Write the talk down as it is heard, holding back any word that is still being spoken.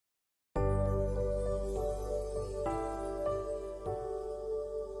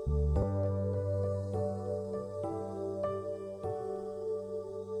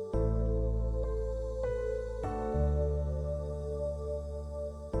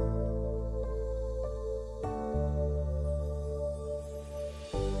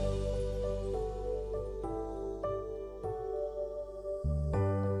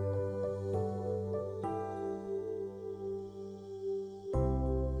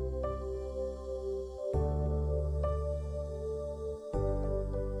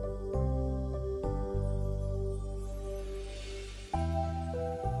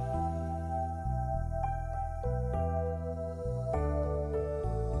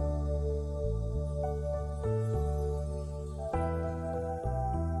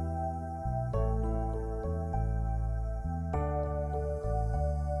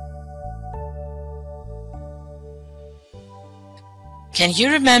Can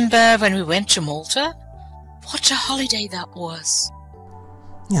you remember when we went to Malta? What a holiday that was.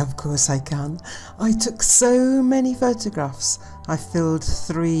 Of course I can. I took so many photographs. I filled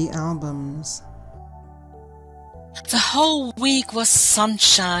 3 albums. The whole week was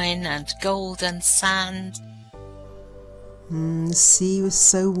sunshine and golden sand. The sea was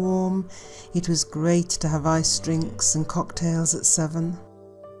so warm. It was great to have ice drinks and cocktails at 7.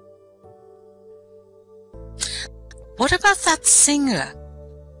 What about that singer?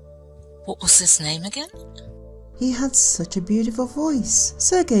 What was his name again? He had such a beautiful voice.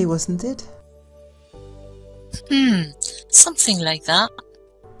 Sergey, wasn't it? Something like that.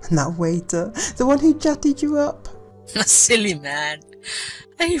 And that waiter, the one who chatted you up. A silly man.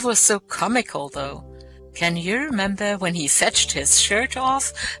 He was so comical though. Can you remember when he fetched his shirt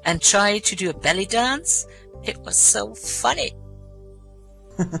off and tried to do a belly dance? It was so funny.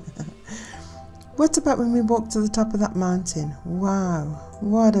 What about when we walked to the top of that mountain? Wow,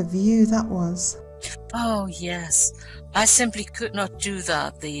 what a view that was. Oh yes, I simply could not do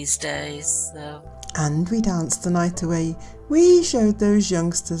that these days though. And we danced the night away. We showed those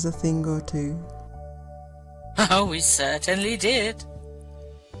youngsters a thing or two. Oh, we certainly did.